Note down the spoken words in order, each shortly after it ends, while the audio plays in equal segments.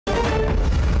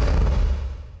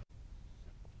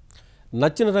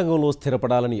నచ్చిన రంగంలో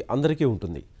స్థిరపడాలని అందరికీ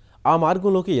ఉంటుంది. ఆ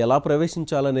మార్గంలోకి ఎలా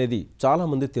ప్రవేశించాలనేది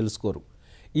చాలామంది తెలుసుకోరు.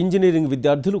 ఇంజనీరింగ్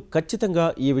విద్యార్థులు ఖచ్చితంగా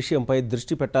ఈ విషయంపై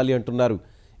దృష్టి పెట్టాలి అంటున్నారు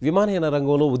విమానయాన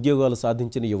రంగంలో ఉద్యోగాలు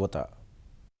సాధించిన యువత.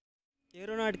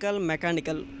 ఏరోనాటికల్,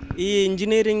 మెకానికల్ ఈ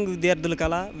ఇంజనీరింగ్ విద్యార్థుల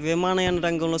కళ విమానయాన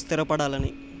రంగంలో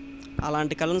స్థిరపడాలని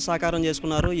అలాంటి కళను సాకారం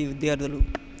చేసుకున్నారు ఈ విద్యార్థులు.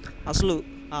 అసలు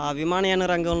ఆ విమానయాన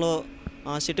రంగంలో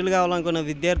సెటిల్ కావాలనుకున్న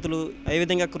విద్యార్థులు ఏ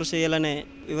విధంగా కృషి చేయాలనే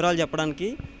వివరాలు చెప్పడానికి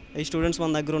ఈ స్టూడెంట్స్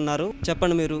మన దగ్గర ఉన్నారు.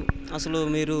 చెప్పండి,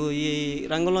 మీరు ఈ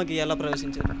రంగంలోకి ఎలా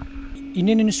ప్రవేశించారు?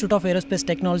 Indian institute of aerospace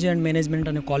technology and management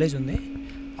అనే కాలేజ్ ఉంది.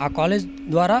 ఆ కాలేజ్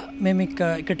ద్వారా మేము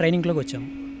ఇక్కడ ట్రైనింగ్లోకి వచ్చాము.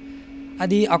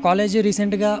 ఆ కాలేజ్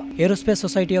రీసెంట్గా ఏరోస్పేస్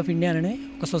సొసైటీ ఆఫ్ ఇండియా అనే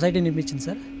ఒక సొసైటీ నిర్మించింది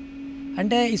సార్.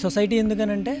 అంటే ఈ సొసైటీ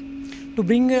ఎందుకనంటే to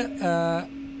bring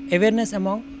awareness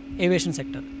among aviation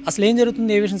sector, అసలు ఏం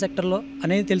జరుగుతుంది ఏవియేషన్ సెక్టర్లో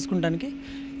అనేది తెలుసుకుంటానికి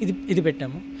ఇది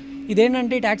పెట్టాము.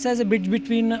 ఇదేంటంటే it acts as a bridge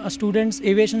between students,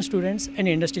 aviation students and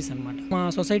industries అనమాట. మా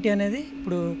సొసైటీ అనేది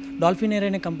ఇప్పుడు డాల్ఫిన్ ఎయిర్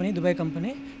అనే company, Dubai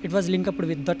company, it was లింక్అప్డ్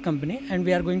with that company and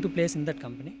we are going to place in that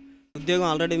company. ఉద్యోగం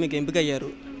ఆల్రెడీ మీకు ఎంపిక అయ్యారు.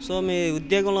 So మీ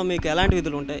ఉద్యోగంలో మీకు ఎలాంటి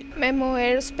విధులు ఉంటాయి? మేము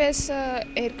ఏరోస్పేస్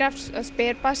ఎయిర్క్రాఫ్ట్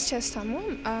స్పేర్ పార్ట్స్ చేస్తాము.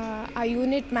 ఆ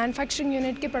యూనిట్ మ్యానుఫ్యాక్చరింగ్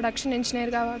యూనిట్కి ప్రొడక్షన్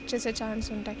ఇంజనీర్గా వర్క్ చేసే ఛాన్స్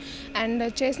ఉంటాయి. అండ్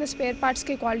చేసిన spare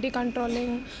పార్ట్స్కి quality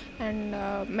controlling and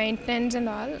maintenance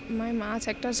and all మేము ఆ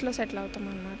సెక్టర్స్లో సెటిల్ అవుతాం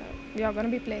అన్నమాట. We are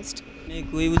gonna be placed.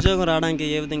 మీకు ఈ ఉద్యోగం రావడానికి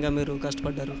ఏ విధంగా మీరు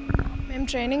కష్టపడ్డారు? మేము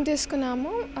ట్రైనింగ్ తీసుకున్నాము.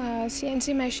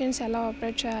 సిఎన్సీ మెషిన్స్ ఎలా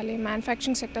ఆపరేట్ చేయాలి,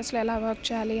 మ్యానుఫ్యాక్చరింగ్ సెక్టర్స్లో ఎలా వర్క్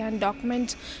చేయాలి అండ్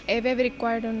డాక్యుమెంట్స్ ఏవేవి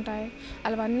రిక్వైర్డ్ ఉంటాయి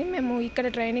అవన్నీ మేము ఇక్కడ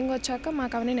ట్రైనింగ్ వచ్చాక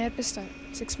మాకు అవన్నీ నేర్పిస్తారు.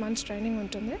 6 months ట్రైనింగ్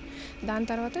ఉంటుంది. దాని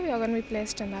తర్వాత we are gonna be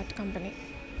placed in that company.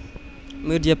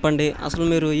 మీరు చెప్పండి, అసలు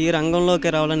మీరు ఈ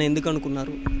రంగంలోకి రావాలని ఎందుకు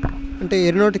అనుకున్నారు? అంటే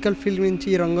ఏరోనాటికల్ ఫీల్డ్ నుంచి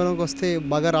ఈ రంగంలోకి వస్తే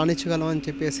బాగా రాణించగలం అని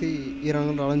చెప్పేసి ఈ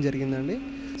రంగం రావడం జరిగిందండి.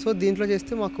 సో దీంట్లో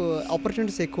చేస్తే మాకు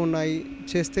ఆపర్చునిటీస్ ఎక్కువ ఉన్నాయి,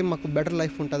 చేస్తే మాకు బెటర్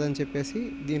లైఫ్ ఉంటుంది అని చెప్పేసి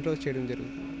దీంట్లో చేయడం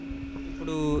జరుగుతుంది.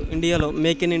 ఇప్పుడు ఇండియాలో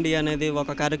మేక్ ఇన్ ఇండియా అనేది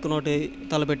ఒక కార్యక్రమం ఒకటి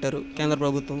తలపెట్టారు కేంద్ర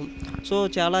ప్రభుత్వం. సో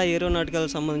చాలా ఏరోనాటికల్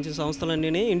సంబంధించిన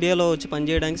సంస్థలన్నీ ఇండియాలో వచ్చి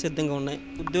పనిచేయడానికి సిద్ధంగా ఉన్నాయి.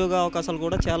 ఉద్యోగ అవకాశాలు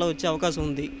కూడా చాలా వచ్చే అవకాశం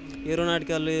ఉంది.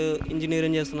 ఏరోనాటికల్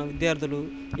ఇంజనీరింగ్ చేస్తున్న విద్యార్థులు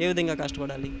ఏ విధంగా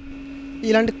కష్టపడాలి?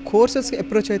 ఇలాంటి కోర్సెస్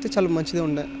అప్రోచ్ అయితే చాలా మంచిది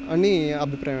ఉండే అని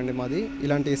అభిప్రాయం అండి మాది.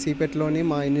 ఇలాంటి సిపెట్లోని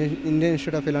మా ఇండియన్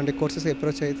ఇన్స్టిట్యూట్ ఆఫ్ ఇలాంటి కోర్సెస్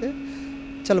అప్రోచ్ అయితే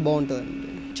చాలా బాగుంటుందండి.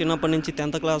 చిన్నప్పటి నుంచి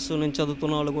 10th క్లాస్ నుంచి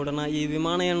చదువుతున్న వాళ్ళు కూడా ఈ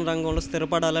విమానయాన రంగంలో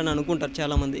స్థిరపడాలని అనుకుంటారు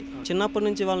చాలామంది. చిన్నప్పటి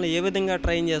నుంచి వాళ్ళని ఏ విధంగా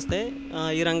ట్రైన్ చేస్తే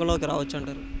ఈ రంగంలోకి రావచ్చు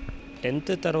అంటారు? 10th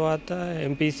తర్వాత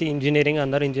ఎంపీసీ ఇంజనీరింగ్,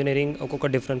 అందరూ ఇంజనీరింగ్ ఒక్కొక్క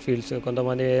డిఫరెంట్ ఫీల్డ్స్.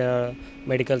 కొంతమంది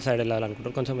మెడికల్ సైడ్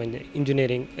వెళ్ళాలనుకుంటారు, కొంతమంది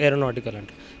ఇంజనీరింగ్, ఏరోనాటికల్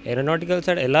అంటారు. ఏరోనాటికల్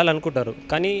సైడ్ వెళ్ళాలనుకుంటారు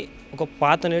కానీ ఒక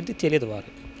పాత్ అనేది తెలియదు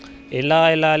వారు. ఎలా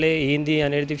వెళ్ళాలి, ఏంది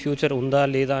అనేది, ఫ్యూచర్ ఉందా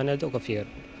లేదా అనేది ఒక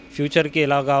ఫియర్. ఫ్యూచర్కి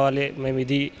ఎలా కావాలి, మేము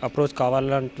ఇది అప్రోచ్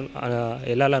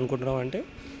వెళ్ళాలనుకుంటున్నాం అంటే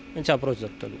మంచి అప్రోచ్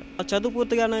దొరుకుతుంది. చదువు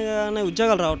పూర్తిగానే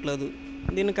ఉద్యోగాలు రావట్లేదు.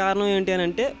 దీనికి కారణం ఏంటి అని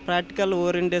అంటే ప్రాక్టికల్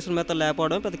ఓరియంటేషన్ మెథడ్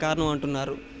లేకపోవడం పెద్ద కారణం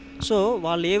అంటున్నారు. సో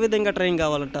వాళ్ళు ఏ విధంగా ట్రైన్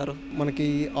కావాలంటారు? మనకి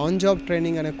ఆన్ జాబ్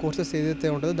ట్రైనింగ్ అనే కోర్సెస్ ఏదైతే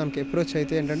ఉంటుందో దానికి అప్రోచ్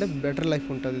అయితే ఏంటంటే బెటర్ లైఫ్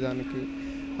ఉంటుంది. దానికి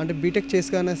అంటే బీటెక్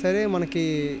చేసుకున్నా సరే మనకి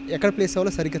ఎక్కడ ప్లేస్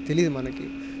అవ్వాలో సరిగ్గా తెలియదు మనకి.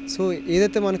 సో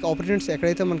ఏదైతే మనకి ఆపర్చునిటీస్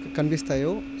ఎక్కడైతే మనకు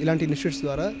కనిపిస్తాయో ఇలాంటి ఇన్స్టిట్యూట్స్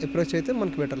ద్వారా అప్రోచ్ అయితే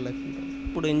మనకి బెటర్ లైఫ్ ఉంటుంది.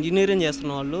 ఇప్పుడు ఇంజనీరింగ్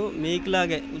చేస్తున్న వాళ్ళు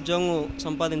మీకులాగే ఉద్యోగం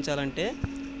సంపాదించాలంటే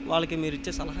వాళ్ళకి మీరు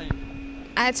ఇచ్చే సలహా ఏంటి?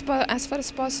 As far as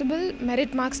possible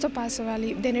merit మార్క్స్తో pass అవ్వాలి.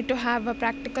 They need to have a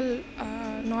practical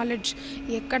knowledge.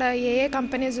 ఎక్కడ ఏ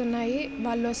కంపెనీస్ ఉన్నాయి,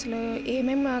 వాళ్ళు అసలు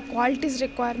ఏమేమి క్వాలిటీస్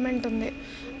రిక్వైర్మెంట్ ఉంది,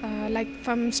 like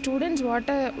from students what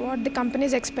the company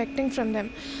is expecting from them.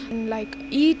 Like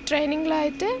ఈ ట్రైనింగ్లో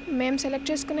అయితే మేము సెలెక్ట్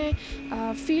చేసుకునే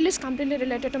field is completely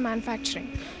related to manufacturing.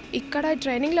 ఇక్కడ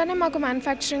ట్రైనింగ్లోనే మాకు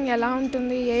మ్యానుఫ్యాక్చరింగ్ ఎలా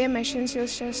ఉంటుంది, ఏ మెషిన్స్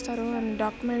యూస్ చేస్తారు అండ్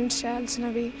డాక్యుమెంట్స్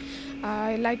చేయాల్సినవి,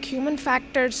 లైక్ హ్యూమన్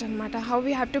ఫ్యాక్టర్స్ అనమాట, how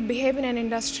we have to behave in an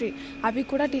industry, అవి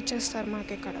కూడా టీచ్ చేస్తారు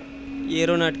మాకు ఇక్కడ.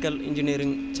 ఏరోనాటికల్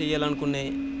ఇంజనీరింగ్ చేయాలనుకునే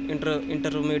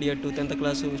ఇంటర్మీడియట్ 10th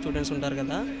క్లాస్ స్టూడెంట్స్ ఉంటారు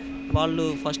కదా, వాళ్ళు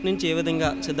ఫస్ట్ నుంచి ఏ విధంగా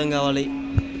సిద్ధం కావాలి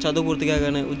చదువు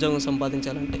పూర్తిగానే ఉద్యోగం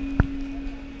సంపాదించాలంటే?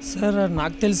 సార్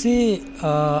నాకు తెలిసి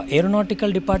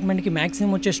ఏరోనాటికల్ డిపార్ట్మెంట్కి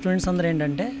మ్యాక్సిమం వచ్చే స్టూడెంట్స్ అందరూ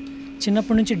ఏంటంటే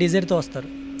చిన్నప్పటి నుంచి డిజైర్తో వస్తారు.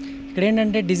 ఇక్కడ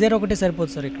ఏంటంటే డిజైర్ ఒకటే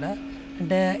సరిపోతుంది సార్. ఇక్కడ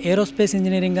అంటే ఏరోస్పేస్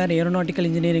ఇంజనీరింగ్ కానీ ఏరోనాటికల్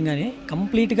ఇంజనీరింగ్ కానీ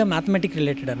కంప్లీట్గా మ్యాథమెటిక్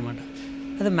రిలేటెడ్ అనమాట.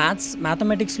 అదే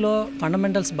మ్యాథమెటిక్స్లో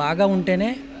ఫండమెంటల్స్ బాగా ఉంటేనే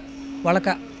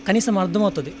వాళ్ళకి కనీసం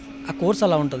అర్థమవుతుంది. ఆ కోర్స్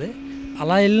అలా ఉంటుంది.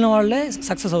 అలా వెళ్ళిన వాళ్ళే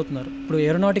సక్సెస్ అవుతున్నారు. ఇప్పుడు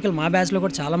ఏరోనాటికల్ మా బ్యాచ్లో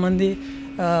కూడా చాలామంది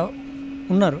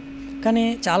ఉన్నారు. కానీ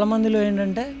చాలామందిలో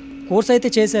ఏంటంటే కోర్స్ అయితే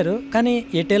చేశారు కానీ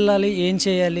ఎటు వెళ్ళాలి, ఏం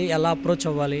చేయాలి, ఎలా అప్రోచ్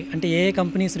అవ్వాలి, అంటే ఏ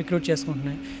కంపెనీస్ రిక్రూట్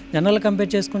చేసుకుంటున్నాయి, జనరల్గా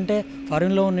కంపేర్ చేసుకుంటే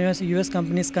ఫారిన్లో ఉన్న యూఎస్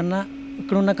కంపెనీస్ కన్నా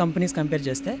ఇక్కడున్న కంపెనీస్ కంపేర్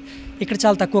చేస్తే ఇక్కడ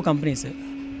చాలా తక్కువ కంపెనీస్.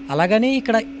 అలాగని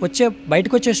ఇక్కడ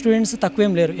బయటకు వచ్చే స్టూడెంట్స్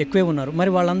తక్కువేం లేరు, ఎక్కువే ఉన్నారు. మరి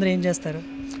వాళ్ళందరూ ఏం చేస్తారు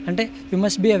అంటే you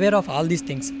must be aware of all these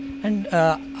things and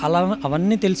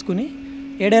అవన్నీ తెలుసుకుని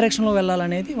ఏ డైరెక్షన్లో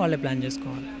వెళ్ళాలనేది వాళ్ళే ప్లాన్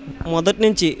చేసుకోవాలి. మొదటి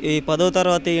నుంచి ఈ 10వ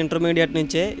తరగతి ఇంటర్మీడియట్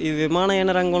నుంచే ఈ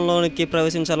విమానయాన రంగంలోనికి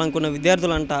ప్రవేశించాలనుకున్న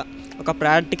విద్యార్థులంట ఒక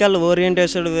ప్రాక్టికల్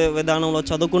ఓరియంటేషన్ విధానంలో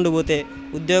చదువుకుంటూ పోతే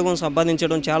ఉద్యోగం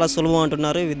సంపాదించడం చాలా సులభం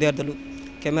అంటున్నారు విద్యార్థులు.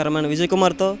 కెమెరామెన్ విజయ్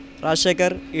కుమార్తో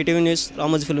Rajasekhar, ETV news,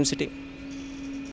 Ramoji film city.